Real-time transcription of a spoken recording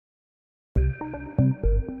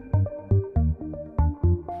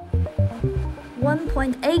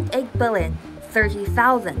1.88 billion,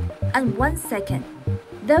 30,000, and 1 second.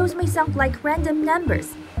 Those may sound like random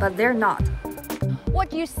numbers, but they're not.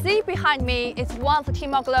 What you see behind me is one of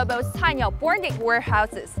Cainiao Global's Cainiao branded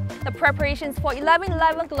warehouses. The preparations for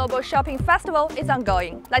 11/11 Global Shopping Festival is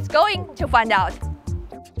ongoing. Let's go in to find out.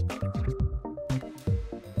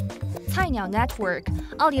 Cainiao Network,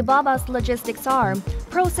 Alibaba's logistics arm,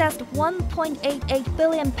 processed 1.88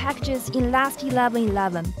 billion packages in last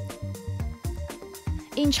 11/11.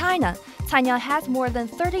 In China, Cainiao has more than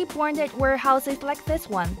 30 branded warehouses like this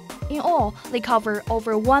one. In all, they cover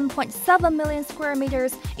over 1.7 million square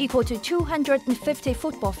meters, equal to 250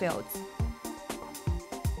 football fields.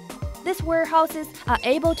 These warehouses are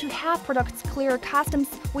able to have products clear customs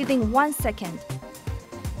within 1 second.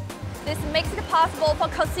 This makes it possible for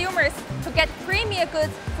consumers to get premier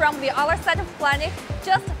goods from the other side of the planet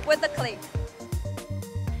just with a click.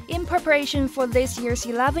 In preparation for this year's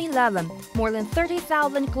 11/11, more than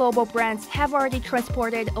 30,000 global brands have already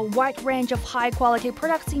transported a wide range of high-quality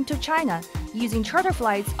products into China using charter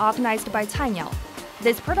flights organized by Cainiao.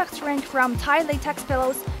 These products range from Thai latex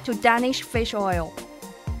pillows to Danish fish oil.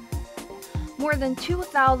 More than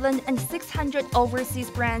 2,600 overseas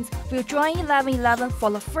brands will join 11/11 for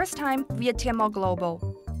the first time via Cainiao Global.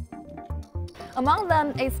 Among them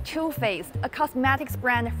is Too Faced, a cosmetics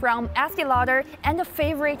brand from Estee Lauder and a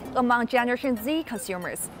favorite among Generation Z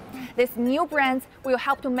consumers. These new brands will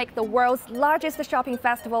help to make the world's largest shopping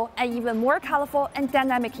festival an even more colorful and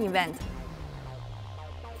dynamic event.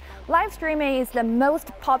 Live streaming is the most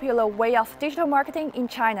popular way of digital marketing in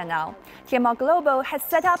China now. Cainiao Global has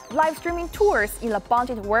set up live streaming tours in the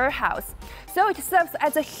bonded warehouse. So it serves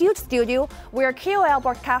as a huge studio where KOL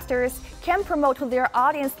broadcasters can promote to their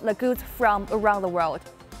audience the goods from around the world.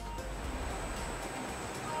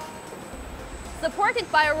 Supported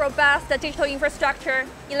by a robust digital infrastructure,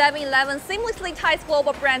 11/11 seamlessly ties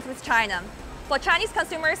global brands with China. For Chinese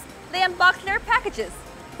consumers, they unbox their packages.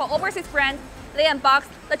 For overseas brands, they unbox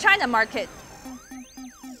the China market.